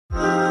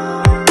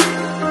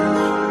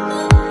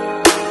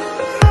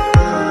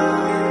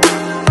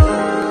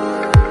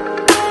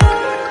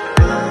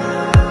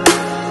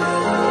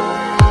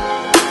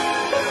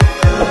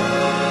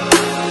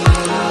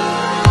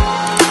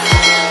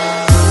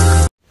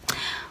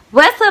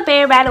What's up,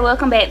 everybody?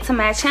 Welcome back to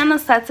my channel.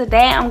 So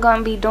today I'm going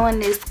to be doing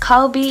this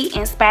Kobe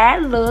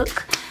inspired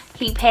look.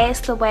 He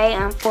passed away,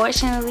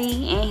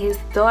 unfortunately, and his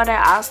daughter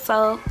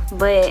also,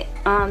 but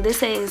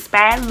this is an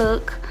inspired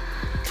look,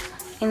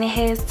 and it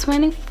has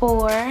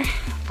 24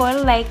 for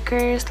the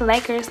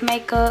Lakers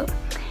makeup.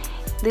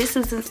 This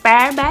is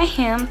inspired by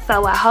him,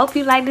 so I hope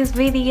you like this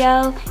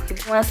video.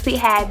 If you want to see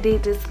how I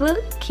did this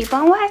look, keep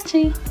on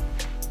watching.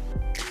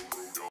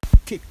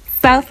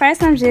 So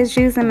first I'm just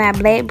using my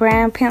black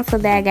brown pencil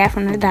that I got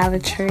from the Dollar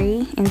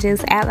Tree and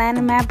just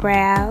outlining my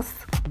brows.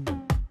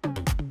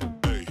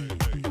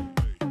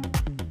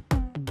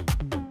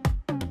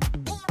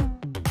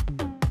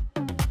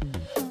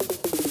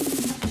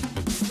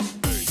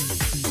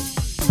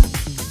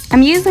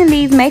 I'm using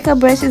these makeup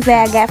brushes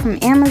that I got from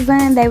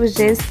Amazon. They was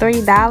just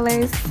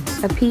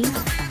 $3 a piece.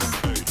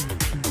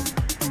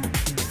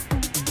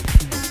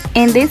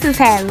 And this is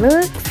how it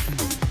looks.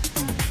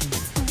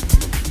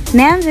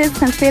 Now I'm just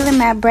concealing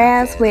my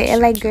brows with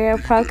LA Girl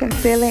Pro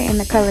Concealer in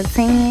the color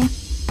 10.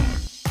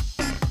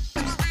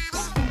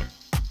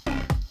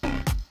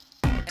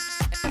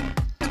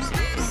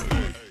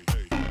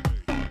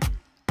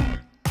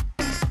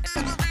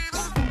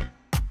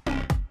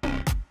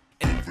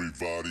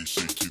 Everybody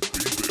shake it,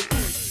 baby.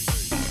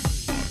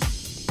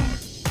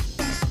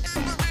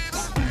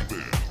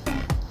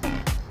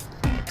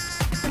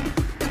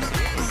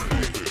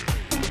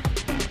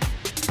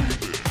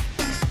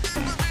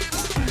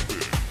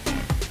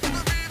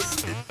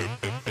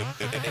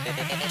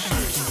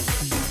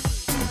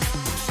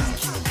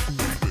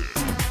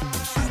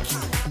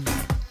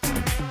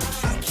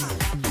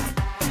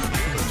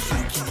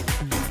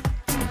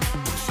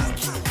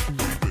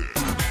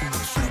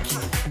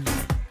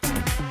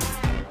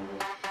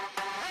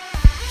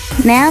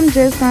 Now I'm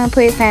just going to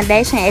put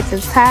foundation at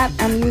the top.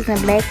 I'm using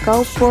black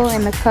opal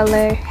in the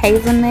color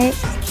hazelnut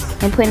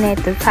and putting it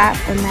at the top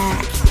of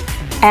my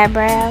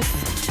eyebrows.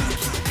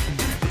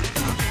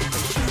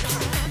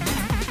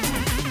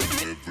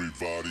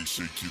 Everybody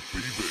shake it,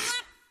 baby.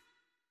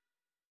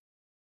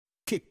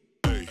 Kick.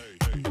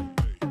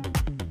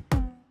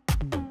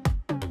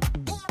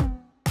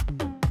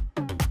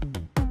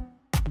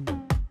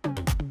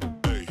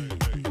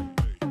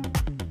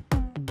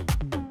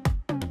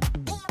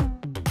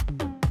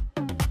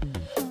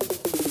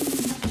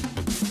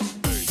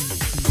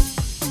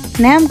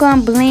 Now I'm going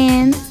to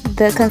blend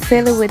the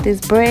concealer with this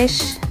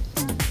brush,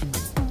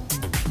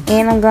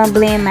 and I'm going to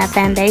blend my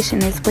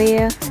foundation as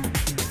well.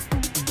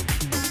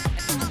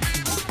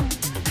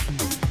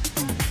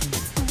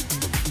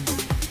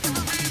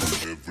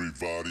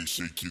 Everybody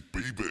shake it,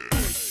 baby.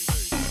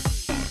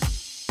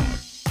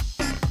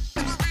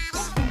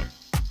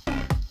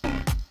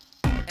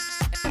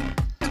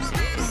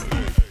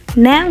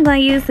 Now I'm going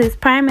to use this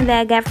primer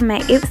that I got from my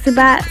Ipsy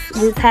box,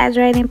 this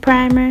hydrating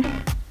primer.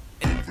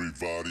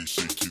 Everybody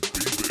shake it, baby.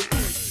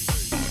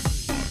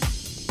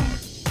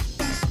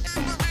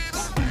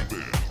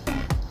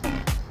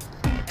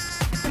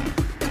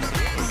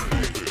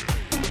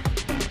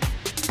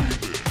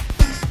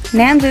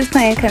 Now I'm just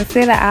putting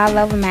concealer all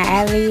over my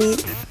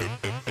eyelids.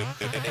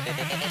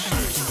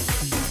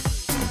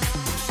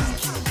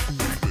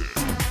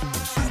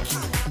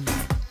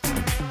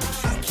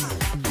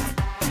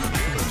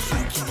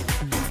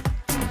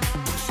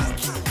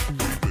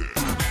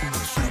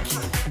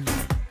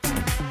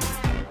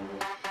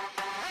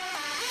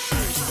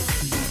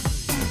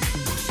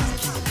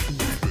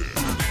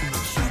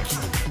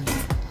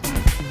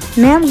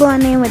 Now I'm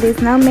going in with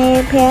this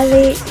Nomad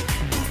palette,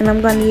 and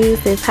I'm going to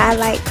use this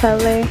highlight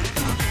color.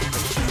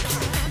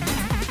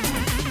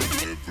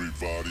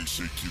 Everybody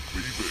shake it,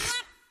 baby.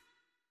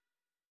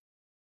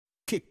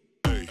 Kick.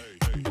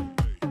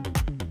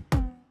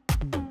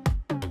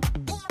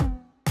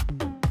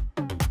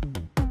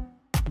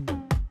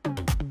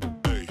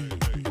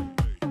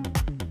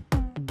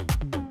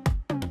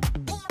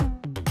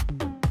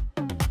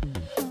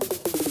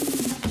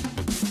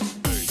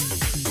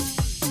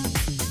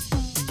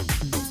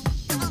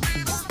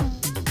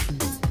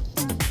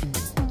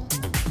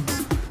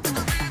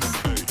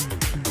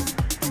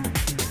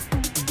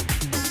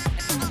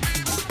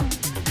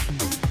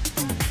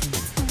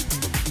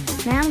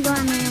 Now I'm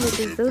going in with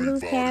the Zulu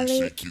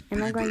palette,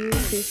 and I'm going to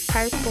use this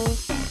purple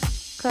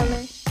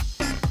color.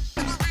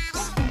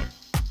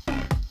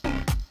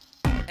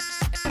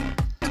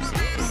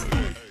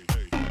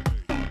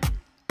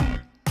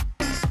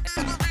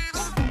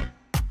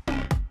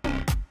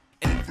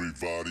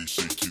 Everybody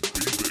shake it,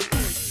 baby.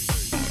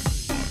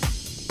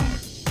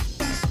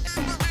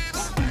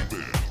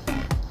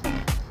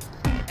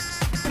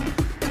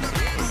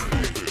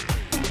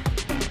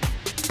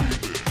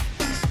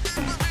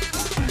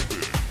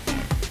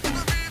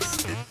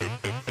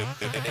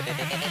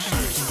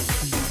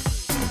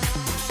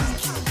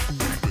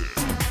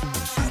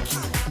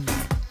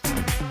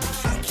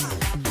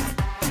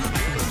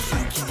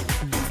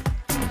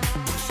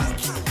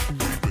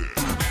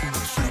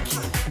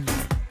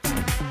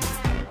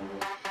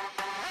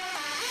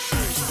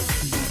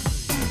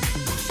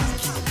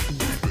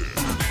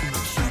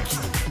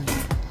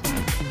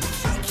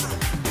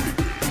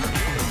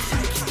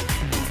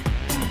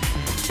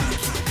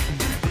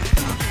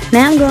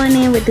 Now I'm going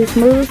in with this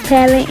Mousse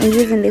palette and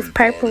using this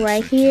purple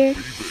right here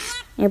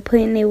and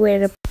putting it where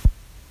the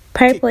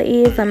purple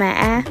is on my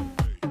eye.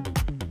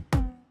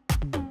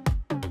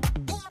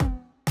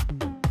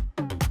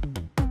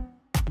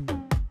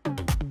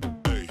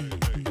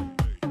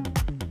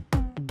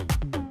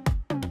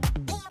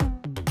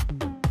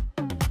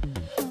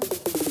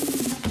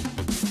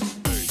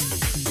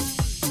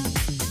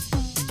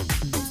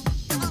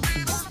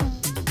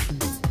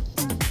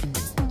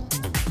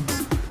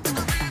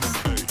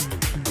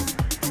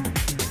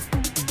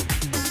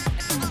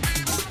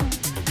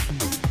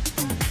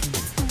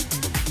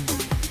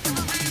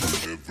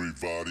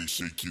 Everybody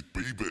shake it,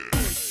 baby.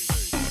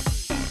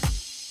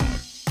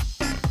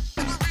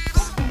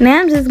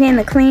 Now I'm just getting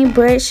a clean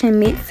brush and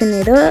mixing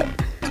it up.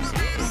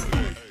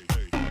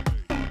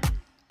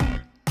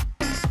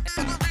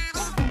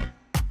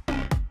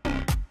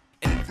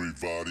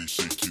 Everybody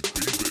shake it,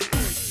 baby.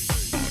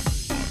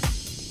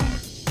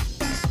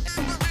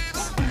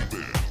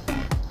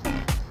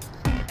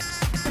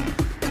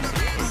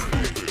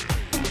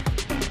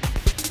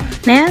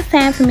 Now it's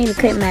time for me to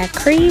cut my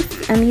crease.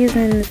 I'm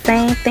using the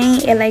same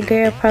thing, LA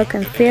Girl Pro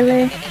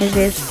Concealer, and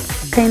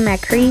just cutting my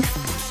crease.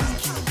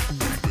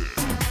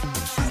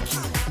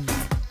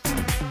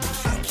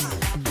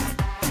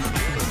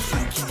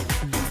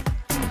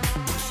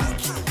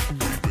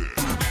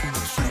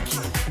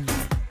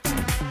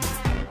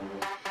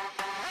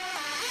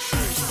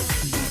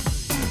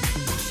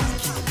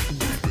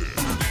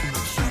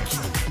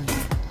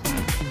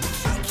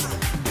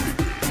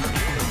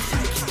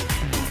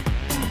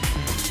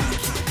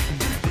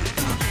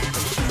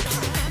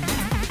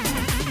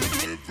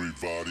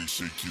 Everybody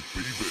shake it,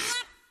 baby.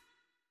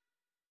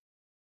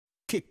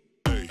 Kick.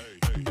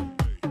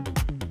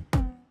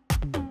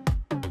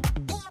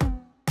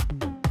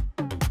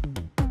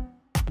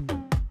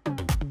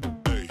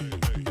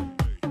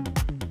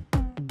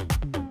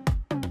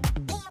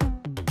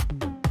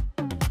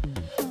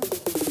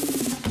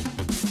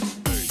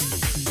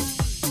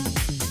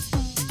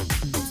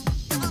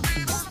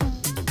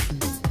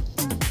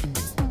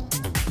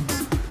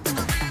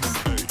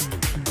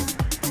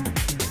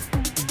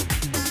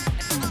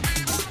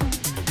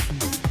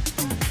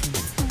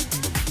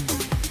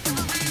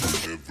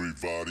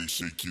 Everybody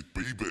shake it,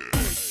 baby.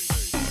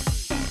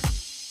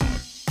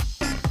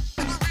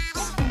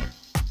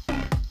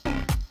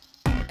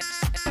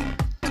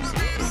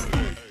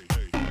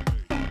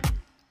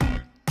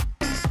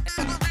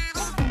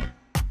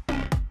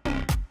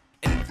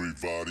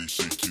 Everybody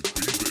shake it,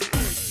 baby.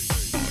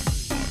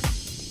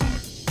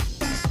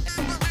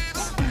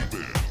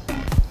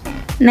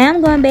 Now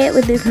I'm going back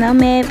with this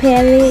Nomad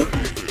palette,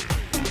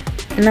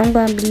 and I'm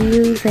going to be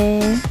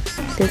using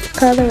this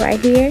color right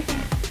here.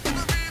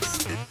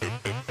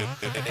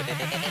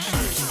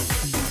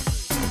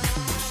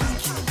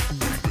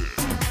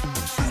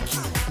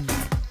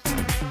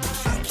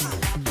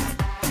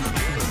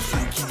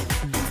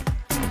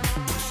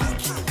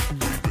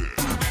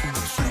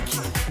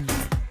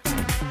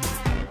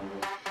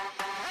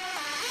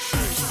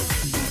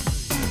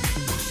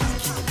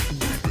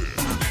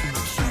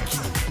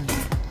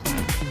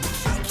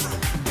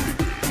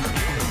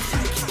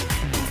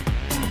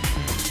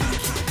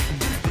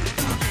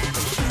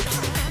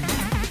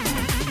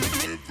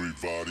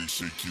 Everybody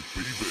shake it,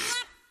 baby.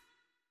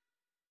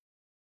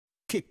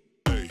 Kick.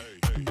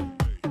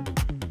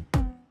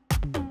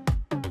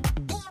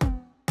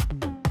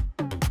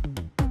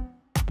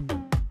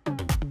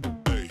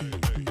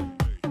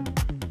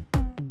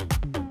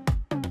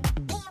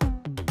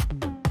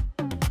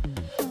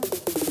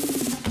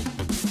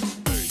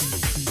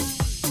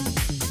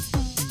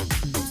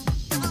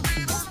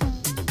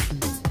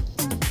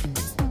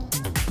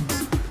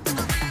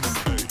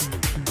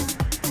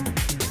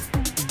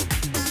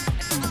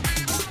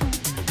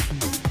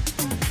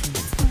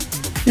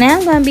 Now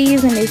I'm going to be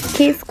using this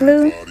Kiss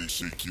glue,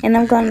 and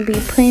I'm going to be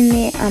putting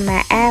it on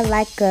my eye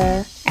like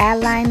a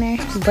eyeliner,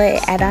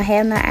 but I don't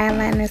have no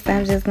eyeliner, so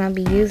I'm just going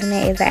to be using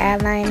it as an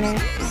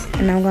eyeliner,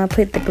 and I'm going to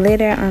put the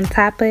glitter on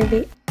top of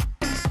it.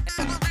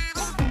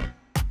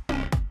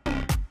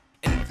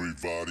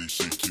 Everybody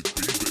shake it,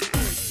 baby.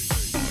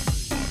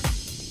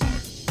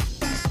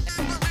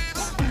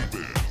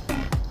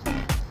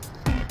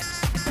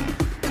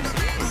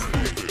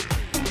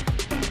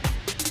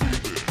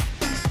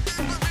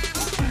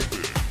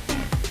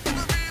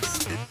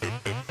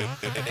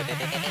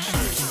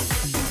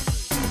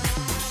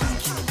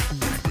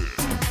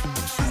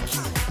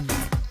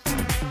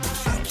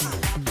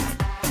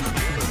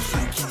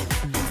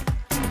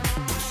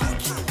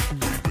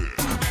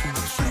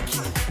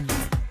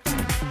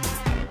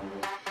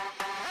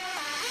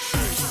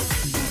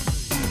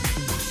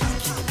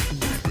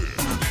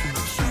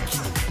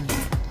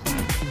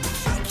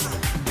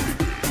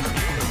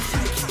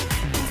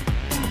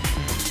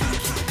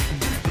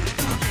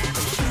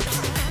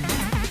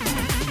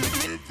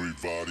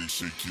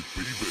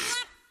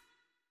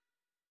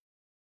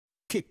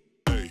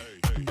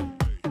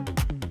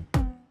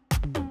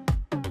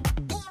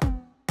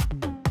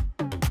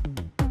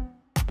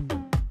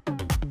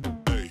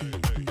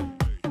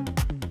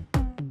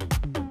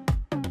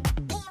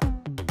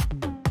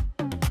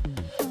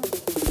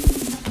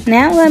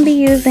 Now I'm going to be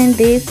using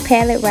this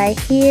palette right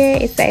here.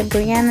 It's a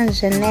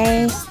Bryant.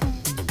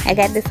 I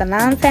got this a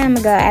long time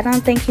ago. I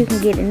don't think you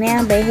can get it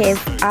now, but it has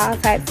all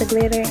types of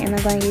glitter. And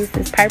I'm going to use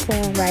this purple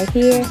one right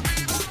here.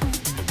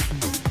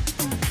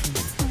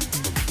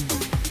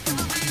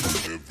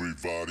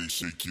 Everybody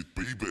shake it,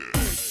 baby.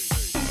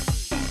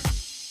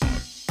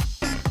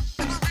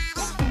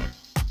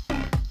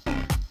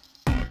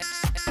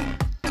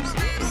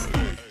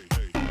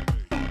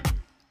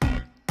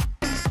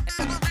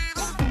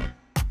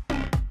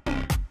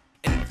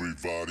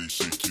 Everybody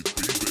shake it,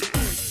 baby.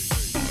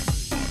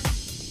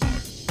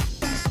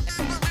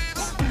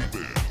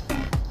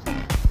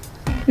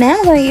 Now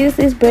I'm going to use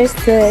this brush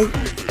to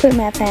put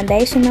my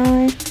foundation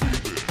on.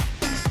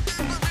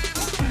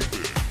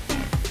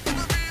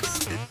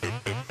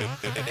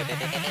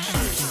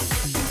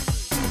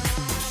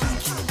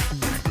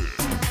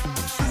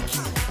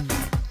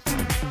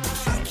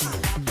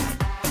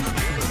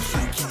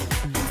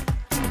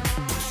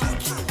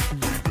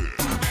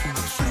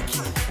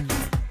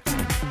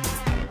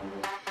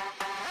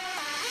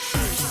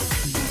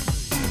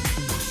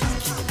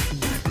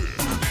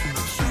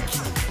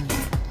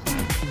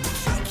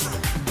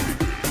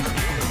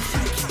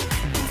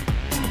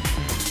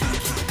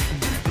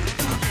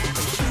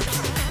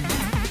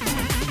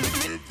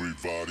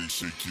 Everybody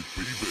shake it,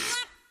 baby.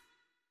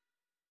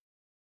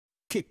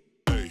 Kick.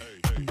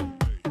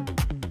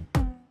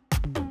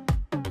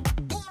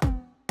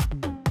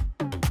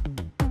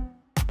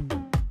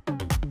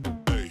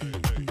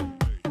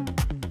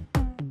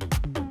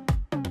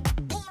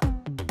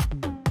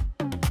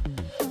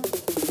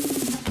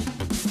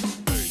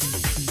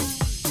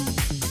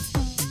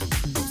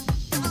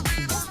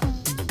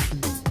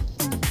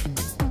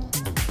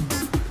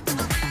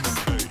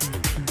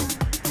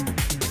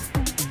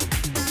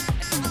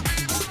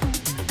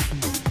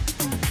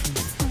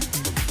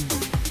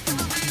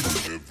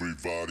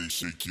 Everybody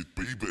shake it,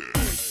 baby.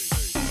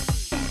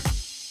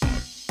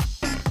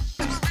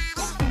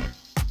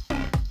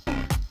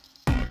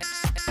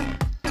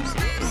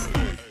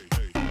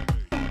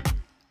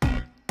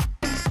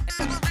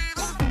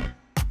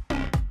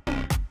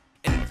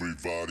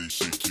 Everybody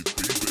shake it,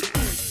 baby.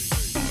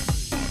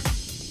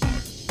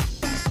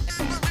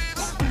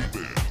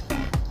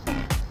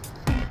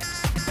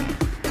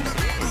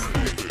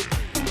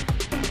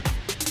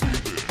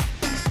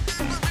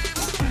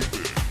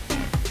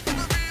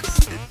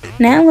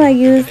 Now I'm going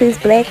to use this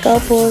black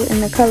opal in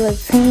the color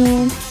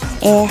 10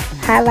 and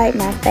highlight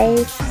my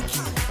face.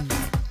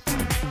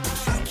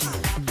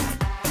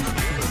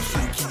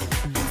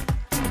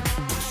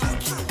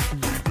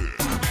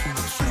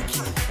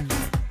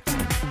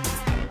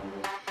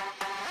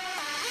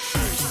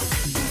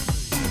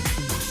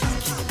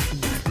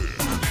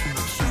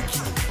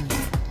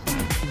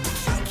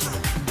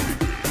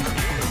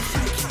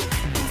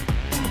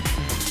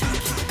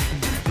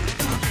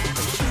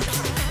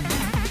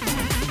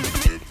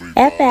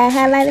 After I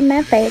highlighted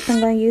my face,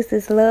 I'm going to use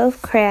this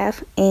Love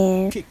Craft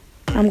and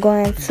I'm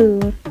going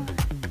to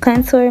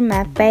contour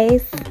my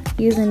face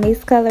using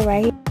this color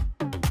right here.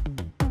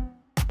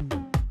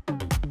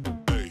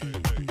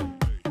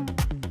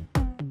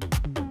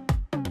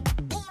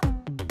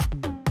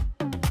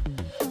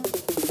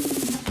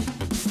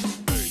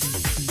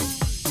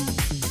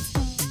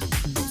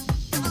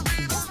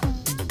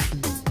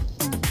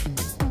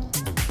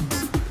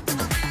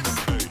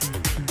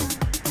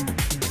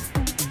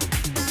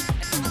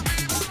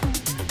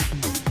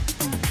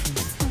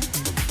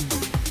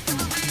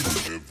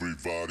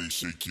 Everybody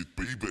shake it,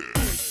 baby.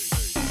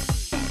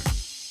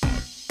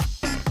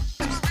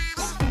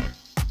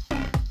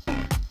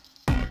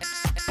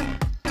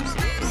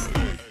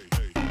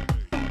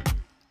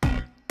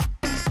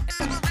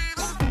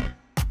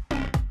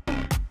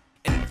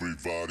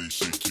 Everybody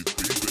shake it,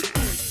 baby.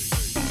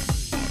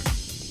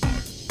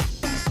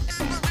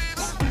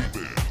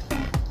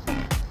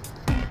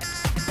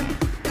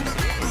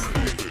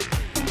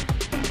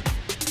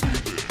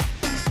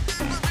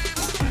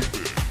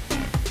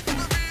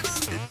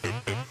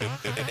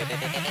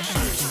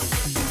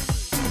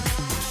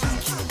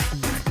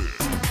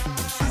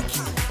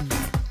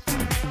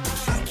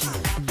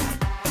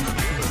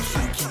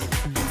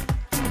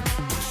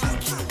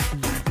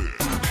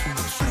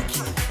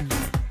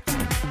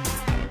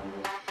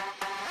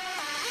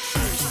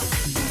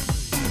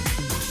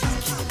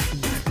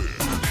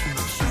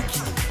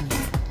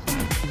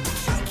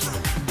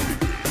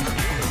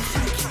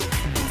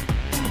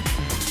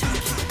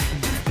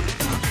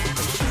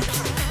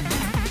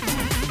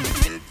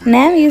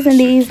 Now I'm using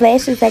these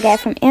lashes I got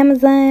from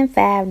Amazon,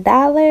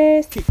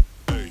 $5.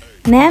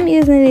 Now I'm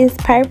using this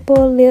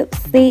purple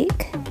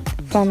lipstick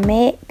from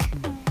MAC.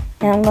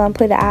 And I'm going to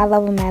put it all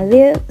over my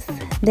lips.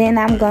 Then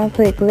I'm going to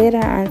put glitter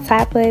on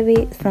top of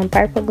it, some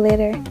purple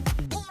glitter.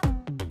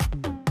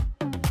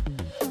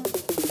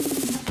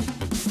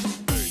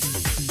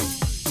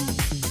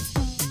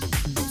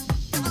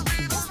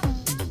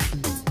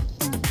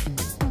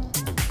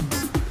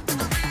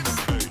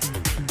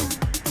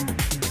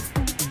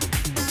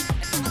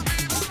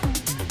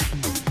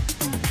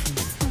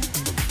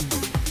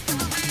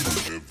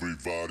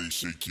 Everybody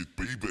shake it,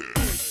 baby.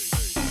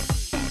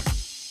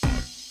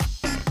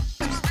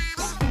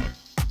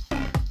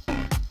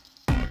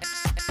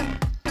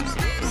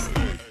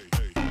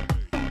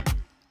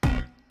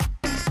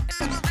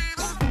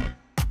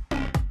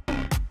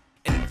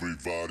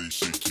 Everybody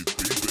shake it,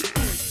 baby.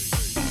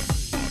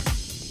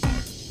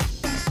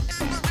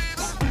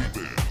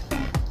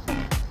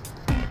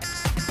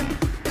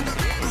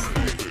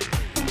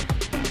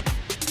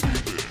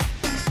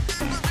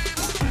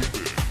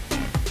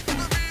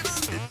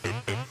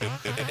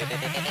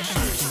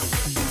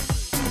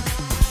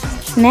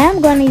 Now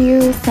I'm going to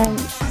use some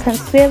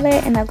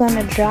concealer and I'm going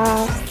to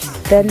draw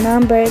the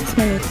number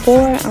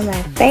 24 on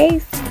my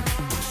face.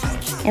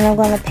 And I'm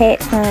going to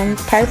pat some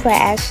purple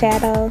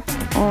eyeshadow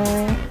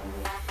on.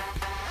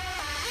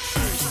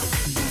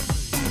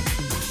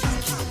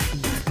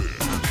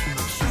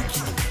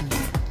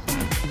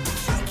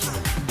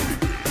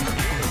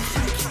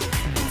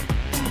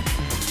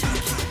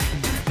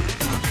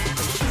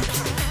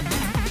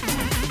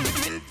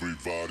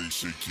 Everybody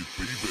shake it,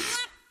 baby.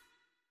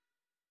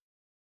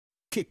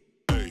 Kick.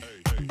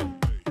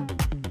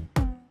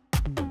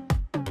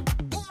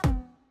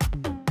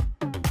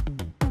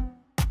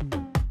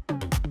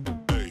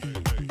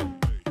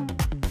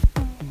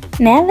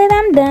 Now that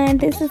I'm done,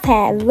 this is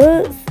how it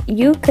looks.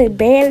 You could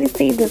barely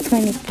see the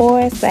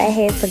 24, so I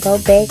had to go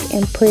back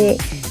and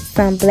put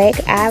some black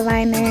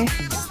eyeliner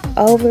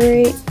over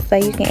it so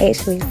you can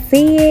actually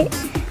see it.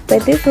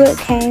 But this look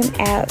came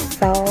out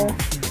so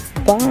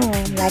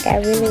bomb. Like, I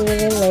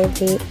really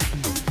loved it.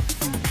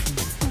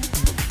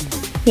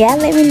 Y'all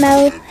let me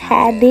know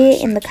how I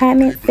did in the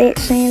comment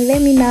section.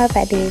 Let me know if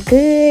I did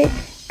good.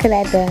 Could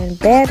I done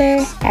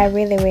better? I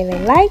really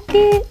like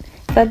it.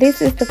 So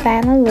this is the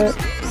final look.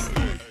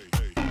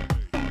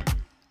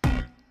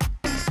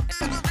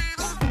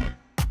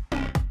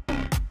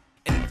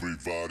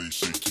 Everybody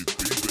shake